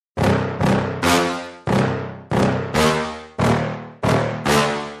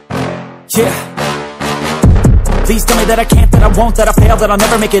Yeah. Please tell me that I can't, that I won't, that I fail, that I'll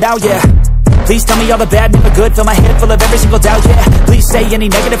never make it out, yeah. Please tell me all the bad, never good, fill my head full of every single doubt, yeah. Please say any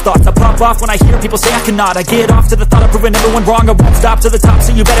negative thoughts, I pop off when I hear people say I cannot. I get off to the thought of proving everyone wrong, I won't stop to the top,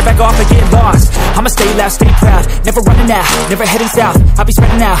 so you better back off and get lost. I'ma stay loud, stay proud, never running out, never heading south. I'll be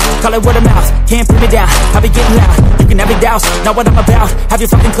spreading out, call it word of mouth, can't put me down, I'll be getting loud. You can have your doubts, not what I'm about, have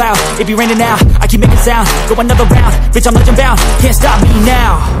your fucking cloud, it be raining now, I keep making sound, go another round, bitch I'm legend bound, can't stop me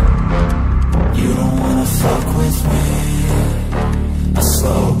now. You don't wanna fuck with me, a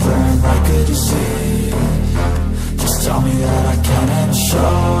slow burn like a disease. Just tell me that I can and I'll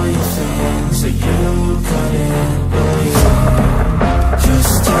show you things that you couldn't believe.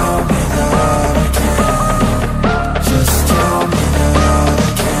 Just tell me that I can. Just tell me that I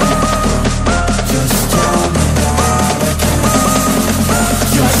can. Just tell me that I can.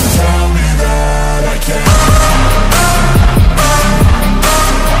 Just tell me that I can.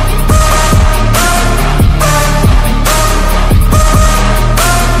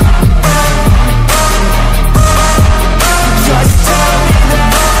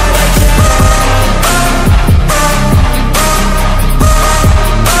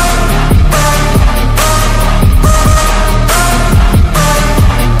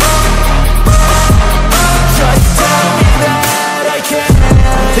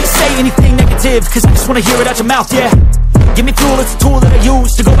 Cause I just wanna hear it out your mouth, yeah. Give me fuel, it's a tool that I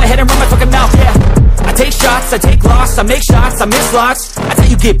use to go ahead and run my fucking mouth, yeah. I take shots, I take loss, I make shots, I miss lots. That's how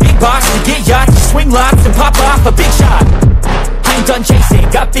you get big box, you get yachts, you swing lots and pop off a big shot. I ain't done chasing,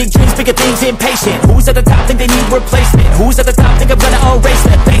 got big dreams, bigger things, impatient. Who's at the top think they need replacement? Who's at the top think I'm gonna erase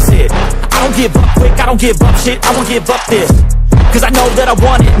that, face it. I don't give up quick, I don't give up shit, I won't give up this. Cause I know that I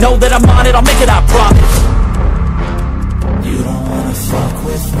want it, know that I'm on it, I'll make it, I promise. You don't wanna fuck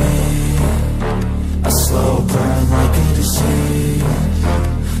with me, a slow burn like a disease.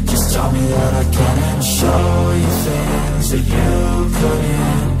 Just tell me that I can and show you things that you